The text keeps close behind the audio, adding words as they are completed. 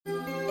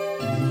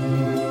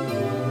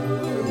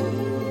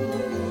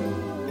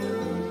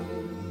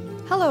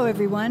Hello,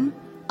 everyone.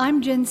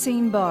 I'm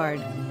Jensine Bard,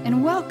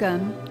 and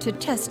welcome to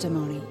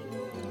Testimony,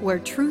 where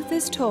truth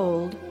is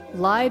told,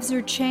 lives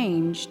are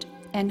changed,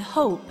 and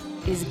hope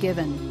is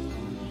given.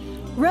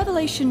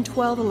 Revelation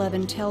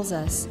 12:11 tells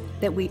us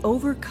that we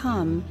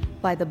overcome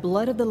by the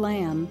blood of the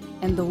Lamb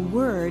and the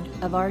word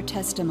of our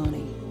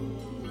testimony.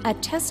 A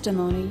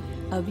testimony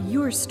of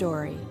your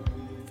story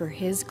for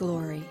His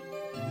glory.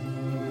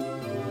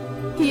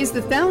 He is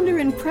the founder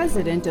and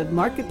president of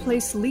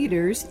Marketplace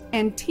Leaders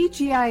and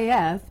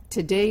TGIF,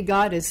 Today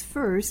God is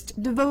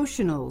First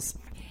devotionals,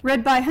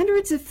 read by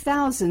hundreds of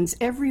thousands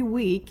every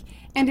week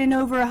and in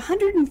over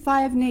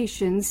 105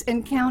 nations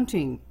and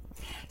counting.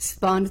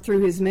 Spawned through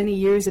his many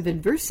years of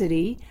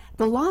adversity,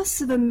 the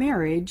loss of a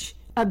marriage,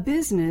 a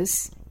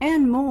business,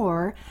 and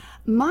more,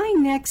 my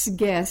next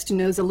guest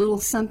knows a little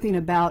something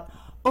about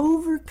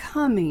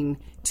overcoming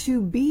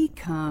to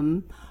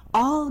become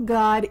all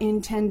God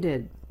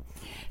intended.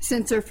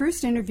 Since our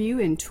first interview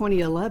in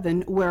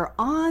 2011, where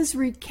Oz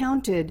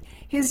recounted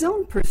his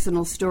own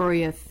personal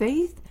story of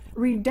faith,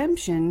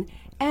 redemption,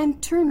 and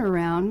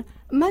turnaround,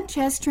 much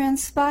has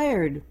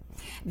transpired.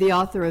 The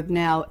author of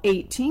now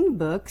 18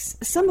 books,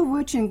 some of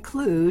which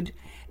include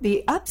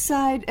The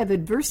Upside of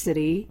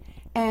Adversity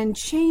and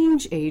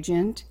Change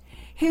Agent,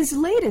 his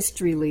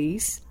latest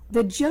release,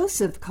 The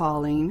Joseph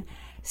Calling,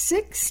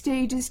 6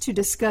 Stages to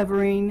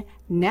Discovering,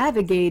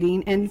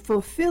 Navigating, and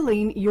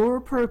Fulfilling Your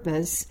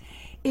Purpose,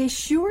 is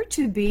sure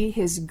to be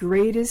his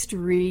greatest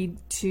read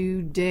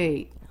to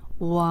date.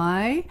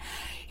 Why?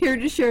 Here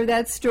to share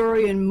that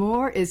story and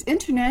more is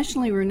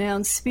internationally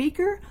renowned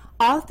speaker,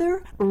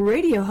 author,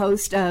 radio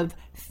host of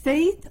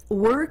Faith,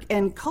 Work,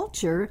 and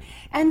Culture,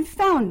 and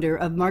founder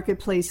of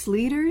Marketplace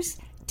Leaders,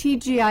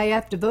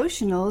 TGIF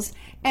Devotionals,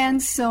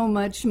 and so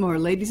much more.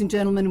 Ladies and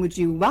gentlemen, would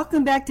you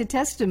welcome back to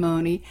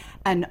Testimony,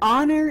 an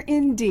honor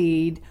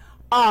indeed,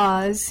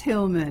 Oz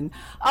Hillman.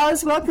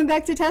 Oz, welcome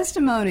back to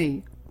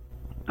Testimony.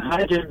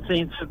 Hi,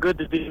 Jensine. So good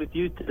to be with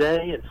you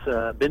today.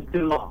 It's been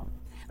too long.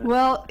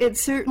 Well, it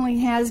certainly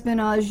has been,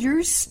 Oz.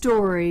 Your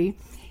story,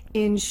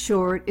 in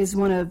short, is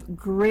one of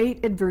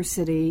great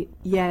adversity,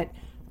 yet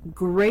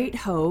great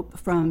hope,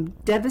 from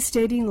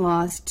devastating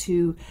loss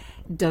to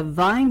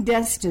divine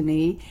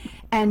destiny,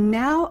 and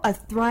now a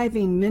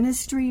thriving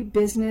ministry,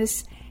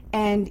 business,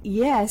 and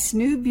yes,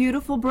 new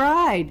beautiful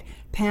bride,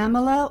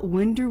 Pamela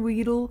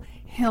Winderweedle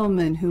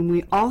Hillman, whom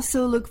we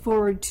also look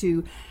forward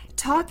to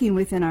talking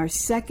with in our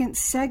second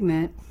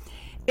segment.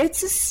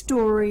 It's a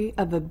story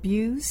of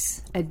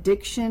abuse,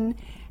 addiction,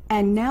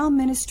 and now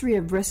ministry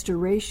of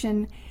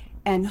restoration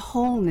and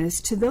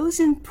wholeness to those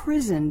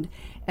imprisoned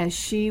as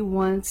she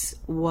once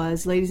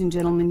was. Ladies and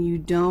gentlemen, you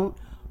don't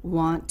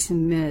want to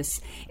miss.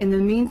 In the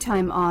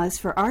meantime, Oz,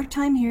 for our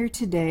time here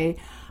today,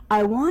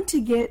 I want to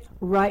get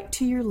right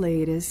to your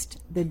latest,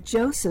 The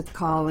Joseph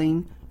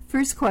Calling.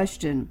 First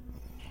question: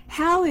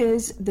 how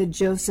is The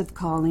Joseph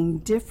Calling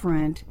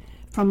different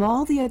from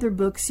all the other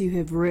books you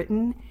have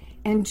written,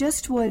 and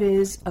just what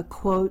is a,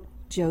 quote,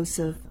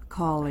 Joseph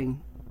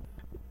Calling?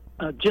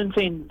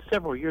 Jensine,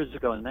 several years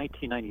ago in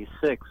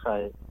 1996,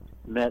 I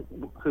met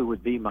who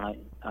would be my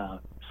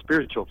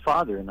spiritual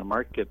father in the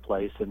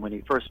marketplace, and when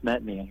he first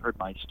met me and heard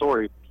my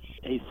story,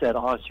 he said,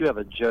 Oz, you have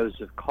a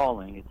Joseph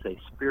Calling. It's a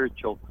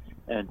spiritual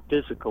and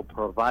physical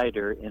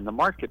provider in the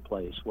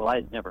marketplace. Well, I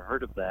had never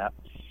heard of that.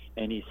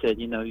 And he said,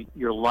 you know,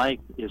 your life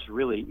is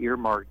really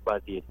earmarked by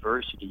the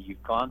adversity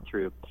you've gone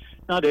through.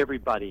 Not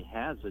everybody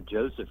has a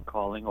Joseph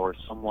Calling or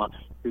someone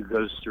who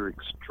goes through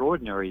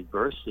extraordinary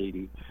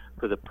adversity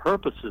for the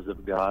purposes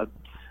of God,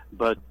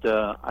 but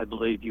I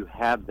believe you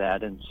have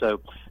that. And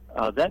so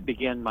that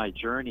began my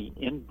journey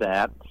in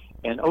that.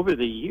 And over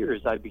the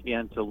years, I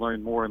began to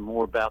learn more and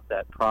more about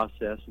that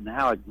process and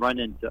how I'd run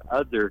into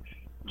other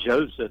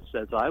Josephs,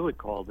 as I would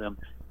call them,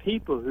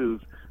 people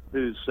whose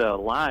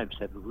lives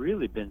have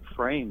really been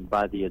framed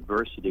by the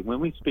adversity. When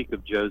we speak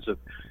of Joseph,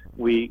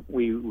 we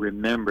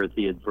remember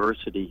the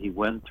adversity he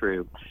went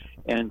through.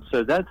 And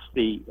so that's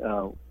the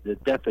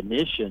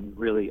definition,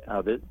 really,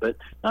 of it. But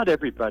not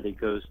everybody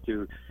goes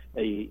through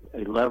a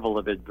level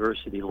of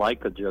adversity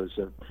like a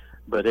Joseph,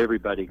 but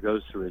everybody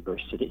goes through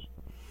adversity.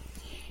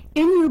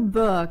 In your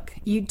book,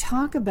 you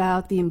talk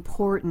about the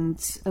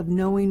importance of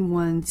knowing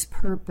one's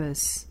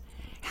purpose.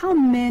 How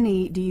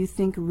many do you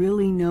think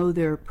really know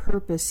their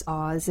purpose,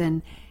 Oz,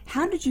 and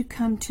how did you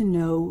come to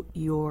know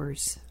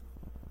yours?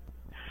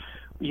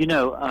 You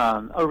know,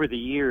 over the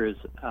years,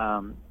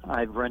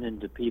 I've run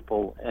into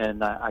people,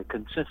 and I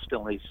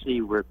consistently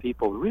see where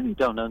people really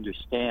don't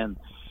understand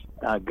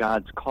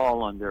God's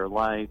call on their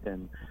life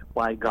and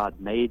why God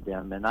made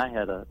them. And I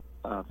had a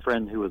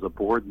friend who was a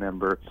board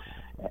member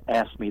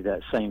asked me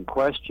that same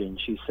question.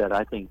 She said,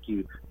 I think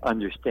you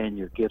understand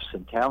your gifts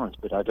and talents,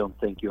 but I don't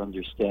think you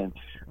understand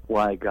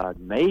why God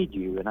made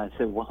you. And I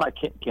said, well,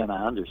 can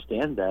I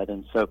understand that?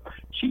 And so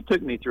she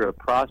took me through a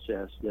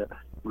process that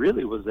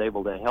really was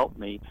able to help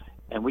me,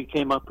 and we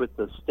came up with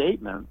a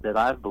statement that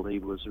I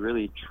believe was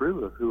really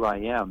true of who I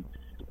am.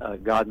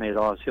 God made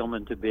Oz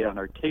Hillman to be an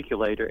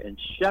articulator and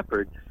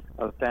shepherd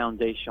of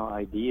foundational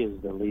ideas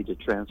that lead to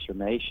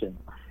transformation.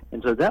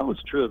 And so that was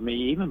true of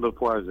me even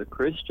before I was a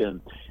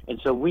Christian. And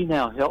so we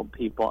now help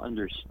people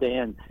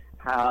understand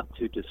how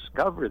to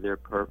discover their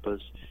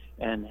purpose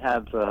and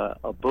have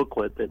a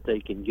booklet that they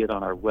can get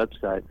on our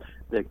website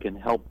that can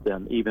help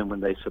them even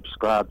when they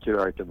subscribe to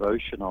our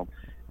devotional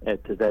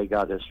at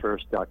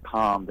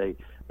todaygodisfirst.com.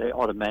 They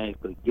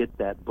automatically get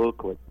that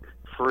booklet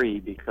free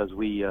because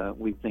we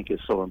think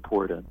it's so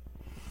important.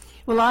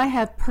 Well, I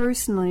have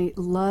personally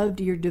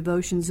loved your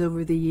devotions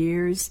over the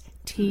years.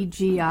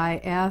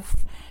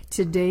 TGIF,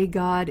 Today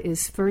God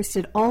is First.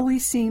 It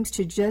always seems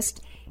to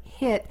just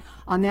hit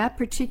on that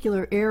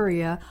particular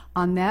area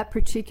on that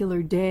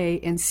particular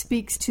day and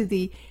speaks to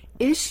the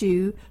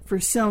issue for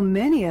so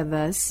many of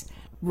us.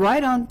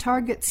 Right on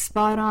target,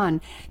 spot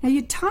on. Now,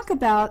 you talk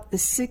about the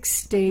 6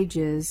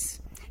 stages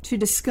to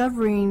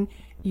discovering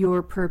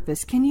your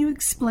purpose. Can you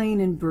explain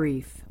in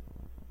brief?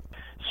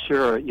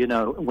 Sure.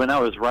 When I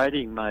was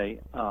writing my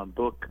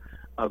book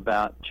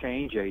about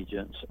change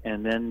agents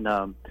and then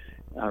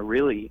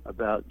really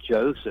about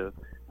Joseph,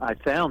 I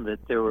found that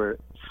there were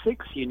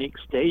 6 unique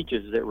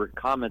stages that were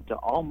common to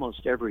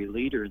almost every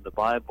leader in the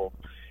Bible.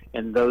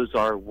 And those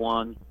are: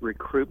 1,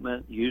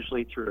 recruitment,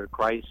 usually through a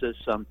crisis.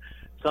 Some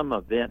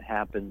event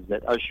happens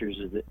that ushers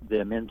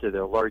them into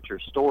their larger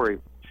story.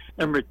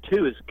 Number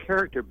 2 is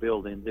character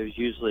building. There's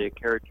usually a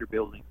character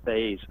building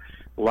phase,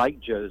 like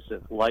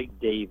Joseph, like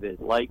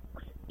David, like,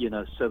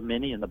 so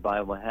many in the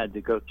Bible had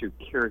to go through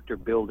character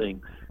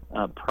building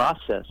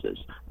processes.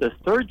 The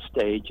 3rd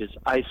stage is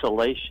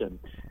isolation.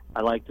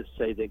 I like to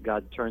say that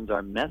God turns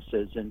our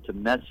messes into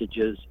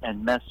messages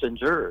and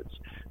messengers.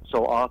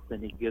 So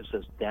often He gives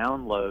us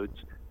downloads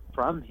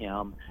from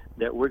Him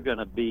that we're going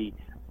to be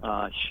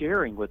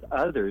sharing with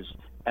others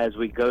as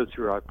we go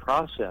through our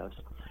process.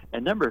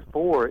 And number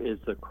 4 is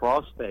the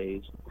cross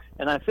phase.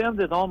 And I found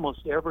that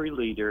almost every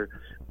leader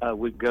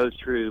would go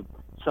through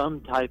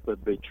some type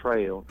of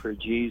betrayal. For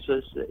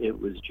Jesus,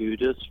 it was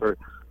Judas. For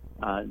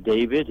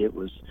David, it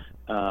was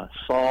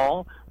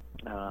Saul.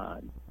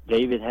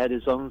 David had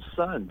his own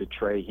son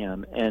betray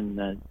him.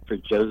 And for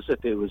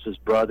Joseph, it was his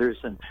brothers.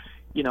 And,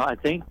 I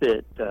think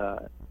that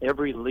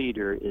every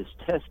leader is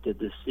tested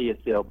to see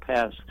if they'll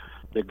pass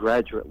the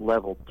graduate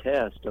level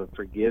test of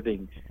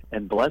forgiving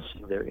and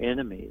blessing their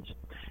enemies.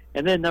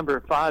 And then number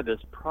 5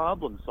 is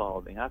problem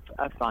solving. I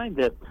find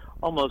that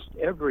almost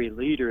every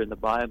leader in the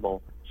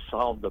Bible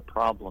solved the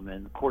problem.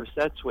 And, of course,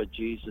 that's what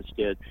Jesus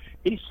did.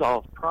 He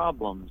solved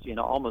problems.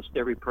 Almost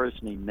every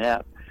person He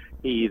met,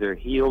 He either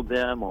healed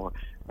them or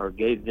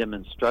gave them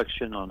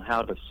instruction on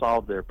how to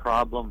solve their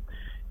problem.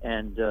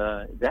 And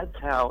that's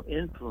how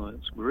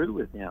influence grew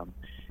with Him.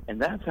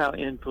 And that's how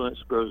influence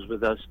grows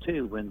with us,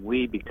 too, when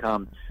we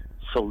become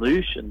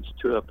solutions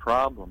to a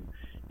problem.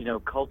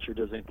 Culture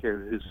doesn't care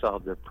who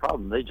solved their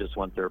problem. They just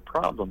want their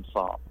problem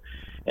solved.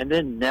 And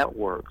then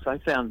networks. I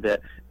found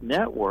that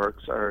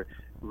networks are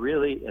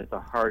really at the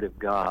heart of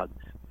God.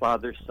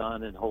 Father,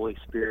 Son, and Holy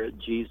Spirit,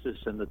 Jesus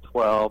and the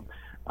 12.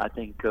 I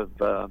think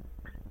of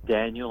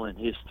Daniel and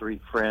his 3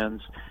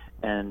 friends,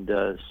 and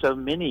so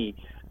many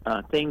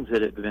things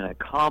that have been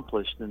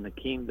accomplished in the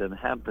kingdom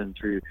happen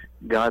through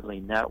godly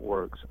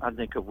networks. I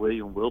think of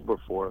William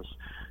Wilberforce,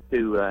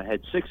 who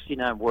had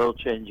 69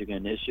 world-changing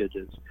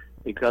initiatives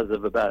because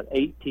of about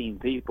 18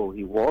 people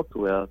he walked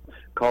with,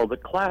 called the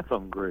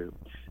Clapham Group,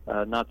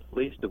 not the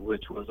least of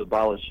which was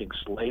abolishing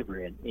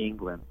slavery in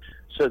England.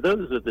 So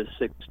those are the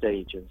 6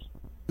 stages.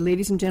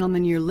 Ladies and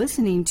gentlemen, you're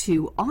listening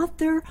to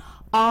author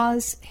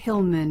Os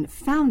Hillman,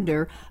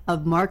 founder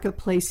of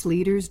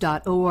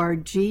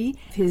MarketplaceLeaders.org.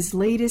 His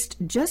latest,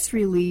 just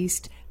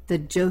released, The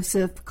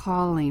Joseph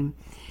Calling.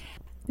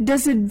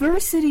 Does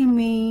adversity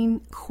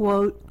mean,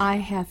 quote, I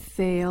have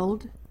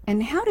failed?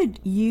 And how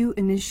did you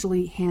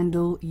initially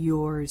handle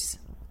yours?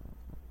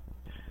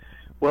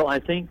 Well, I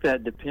think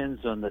that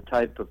depends on the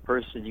type of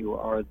person you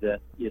are.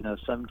 That,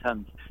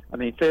 sometimes,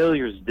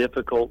 failure is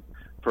difficult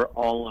for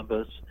all of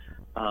us.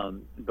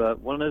 But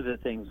one of the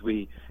things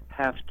we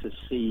have to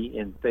see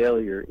in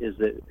failure is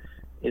that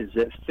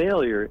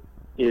failure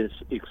is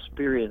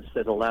experience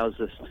that allows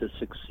us to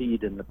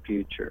succeed in the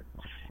future.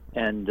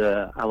 And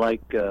I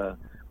like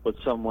what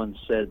someone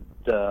said,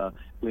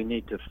 we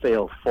need to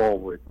fail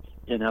forward,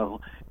 and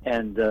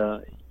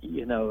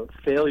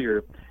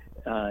failure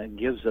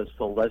gives us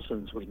the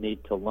lessons we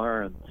need to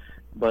learn.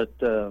 But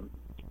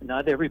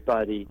not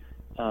everybody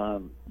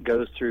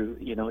goes through,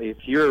 if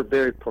you're a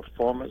very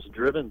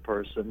performance-driven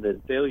person,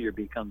 then failure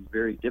becomes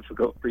very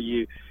difficult for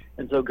you.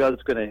 And so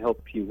God's going to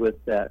help you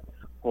with that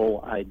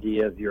whole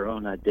idea of your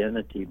own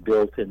identity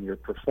built in your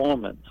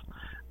performance.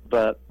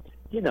 But,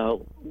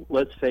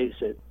 let's face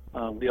it,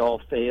 we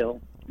all fail.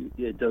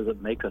 It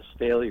doesn't make us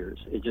failures.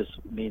 It just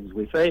means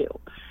we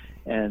fail.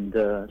 And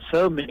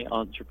so many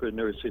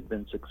entrepreneurs who've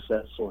been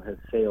successful have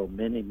failed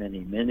many,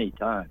 many, many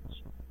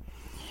times.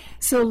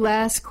 So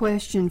last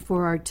question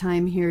for our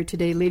time here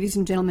today. Ladies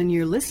and gentlemen,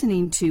 you're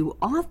listening to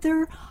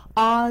author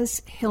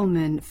Os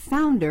Hillman,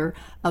 founder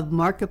of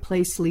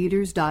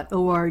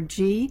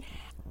MarketplaceLeaders.org,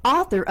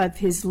 author of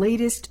his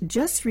latest,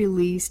 just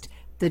released,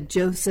 The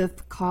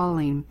Joseph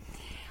Calling.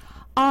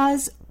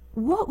 Os,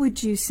 What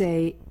would you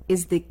say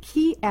is the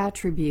key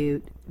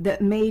attribute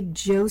that made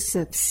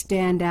Joseph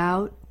stand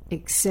out,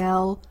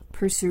 excel,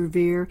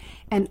 persevere,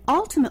 and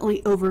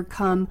ultimately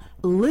overcome,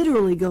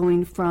 literally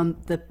going from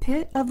the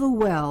pit of the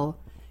well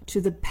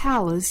to the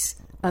palace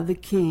of the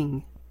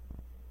king?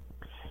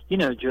 You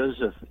know,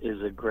 Joseph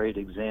is a great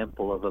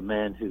example of a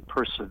man who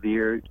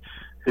persevered,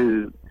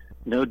 who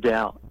no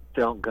doubt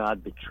felt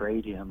God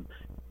betrayed him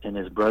and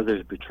his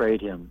brothers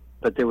betrayed him.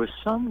 But there was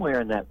somewhere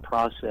in that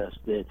process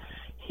that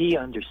he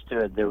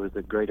understood there was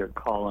a greater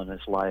call in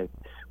his life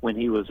when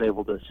he was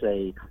able to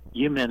say,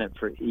 you meant it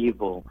for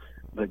evil,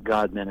 but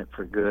God meant it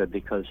for good,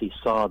 because he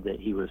saw that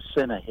he was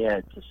sent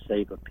ahead to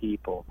save a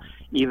people,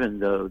 even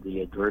though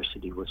the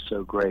adversity was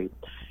so great.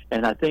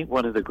 And I think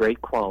one of the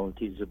great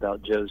qualities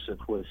about Joseph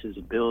was his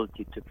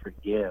ability to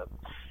forgive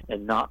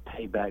and not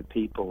pay back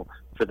people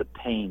for the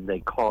pain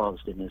they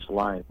caused in his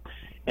life.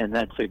 And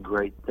that's a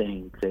great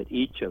thing that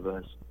each of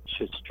us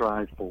should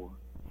strive for.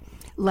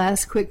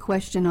 Last quick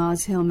question,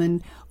 Oz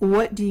Hillman.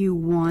 What do you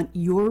want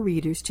your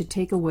readers to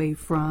take away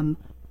from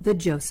the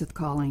Joseph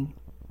Calling?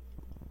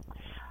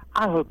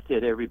 I hope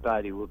that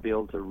everybody will be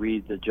able to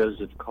read the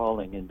Joseph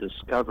Calling and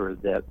discover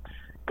that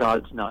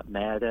God's not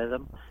mad at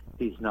them.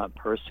 He's not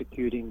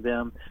persecuting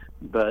them.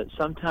 But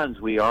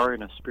sometimes we are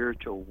in a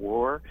spiritual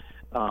war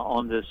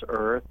on this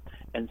earth,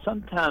 and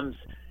sometimes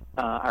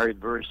our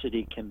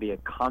adversity can be a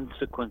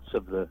consequence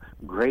of the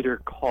greater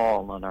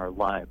call on our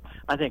life.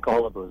 I think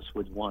all of us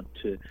would want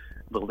to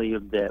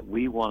believe that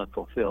we want to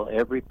fulfill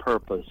every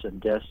purpose and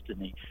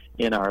destiny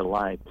in our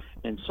life.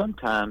 And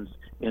sometimes,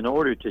 in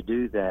order to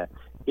do that,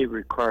 it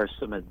requires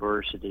some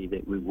adversity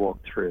that we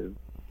walk through.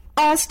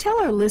 Oz, tell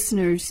our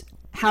listeners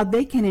how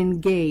they can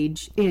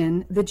engage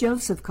in the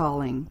Joseph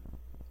Calling.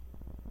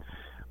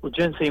 Well,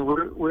 Jensine,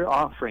 we're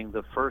offering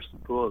the first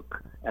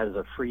book as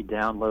a free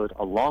download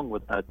along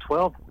with a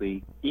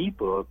 12-week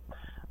ebook,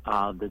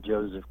 The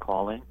Joseph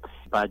Calling,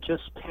 by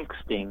just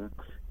texting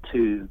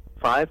to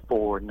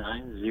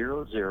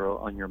 54900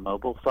 on your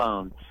mobile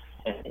phone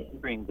and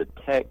entering the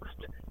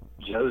text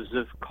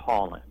Joseph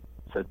Calling.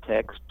 So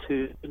text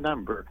to the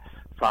number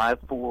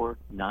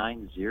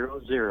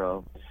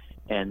 54900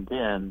 and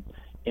then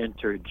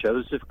enter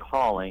Joseph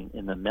Calling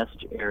in the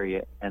message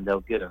area, and they'll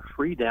get a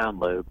free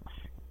download.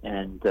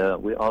 And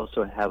we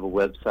also have a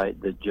website,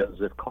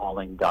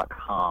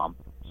 thejosephcalling.com,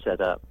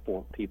 set up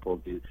for people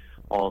to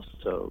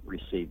also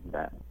receive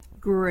that.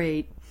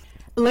 Great.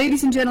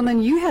 Ladies and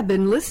gentlemen, you have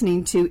been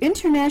listening to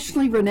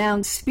internationally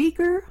renowned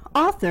speaker,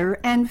 author,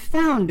 and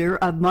founder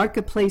of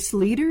Marketplace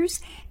Leaders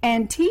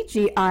and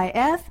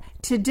TGIF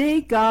Today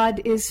God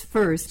is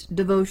First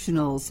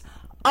devotionals,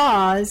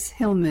 Oz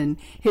Hillman.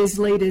 His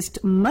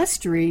latest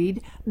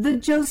must-read, The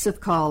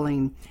Joseph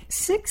Calling,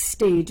 6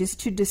 stages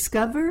to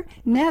discover,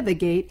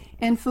 navigate,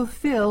 and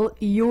fulfill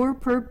your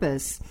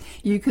purpose.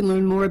 You can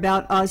learn more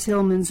about Oz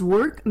Hillman's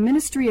work,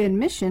 ministry, and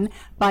mission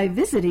by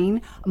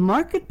visiting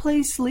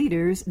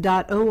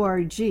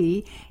marketplaceleaders.org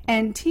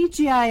and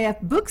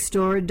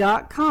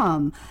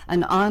tgifbookstore.com,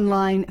 an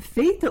online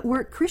faith at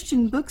work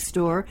Christian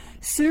bookstore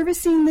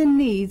servicing the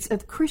needs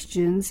of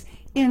Christians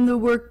in the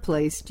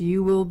workplace.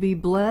 You will be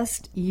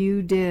blessed.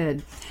 You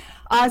did.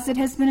 Oz, it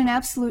has been an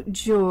absolute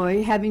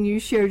joy having you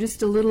share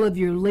just a little of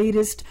your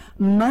latest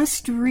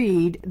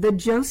must-read, The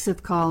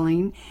Joseph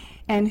Calling,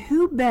 and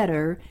who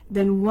better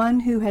than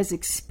one who has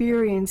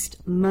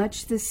experienced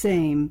much the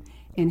same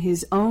in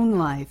his own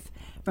life,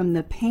 from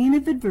the pain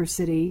of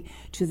adversity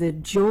to the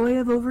joy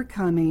of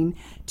overcoming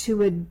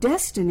to a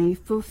destiny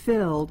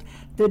fulfilled.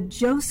 The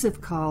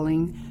Joseph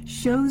Calling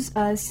shows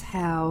us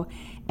how,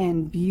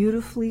 and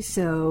beautifully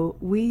so.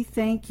 We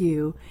thank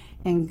you,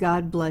 and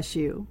God bless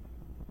you.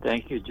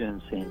 Thank you,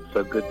 Jensine.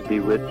 So good to be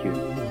with you.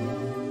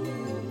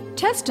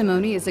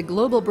 Testimony is a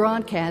global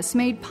broadcast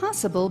made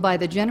possible by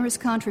the generous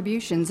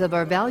contributions of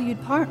our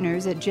valued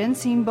partners at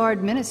Jensine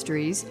Bard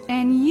Ministries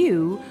and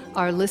you,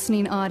 our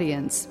listening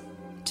audience.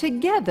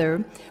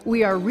 Together,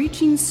 we are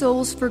reaching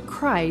souls for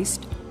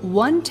Christ,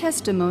 one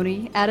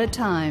testimony at a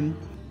time.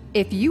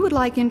 If you would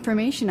like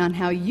information on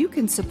how you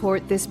can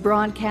support this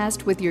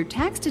broadcast with your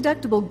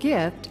tax-deductible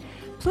gift,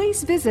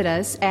 please visit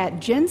us at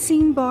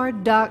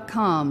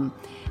jensinebard.com.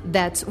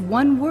 That's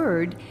one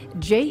word,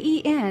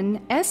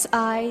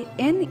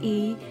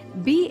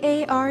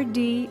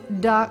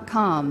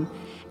 JENSINEBARD.com.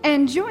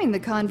 And join the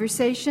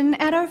conversation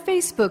at our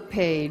Facebook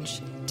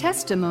page,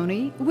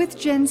 Testimony with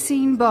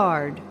Jensine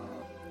Bard.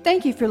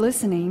 Thank you for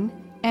listening,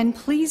 and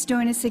please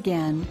join us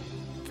again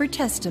for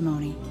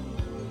Testimony.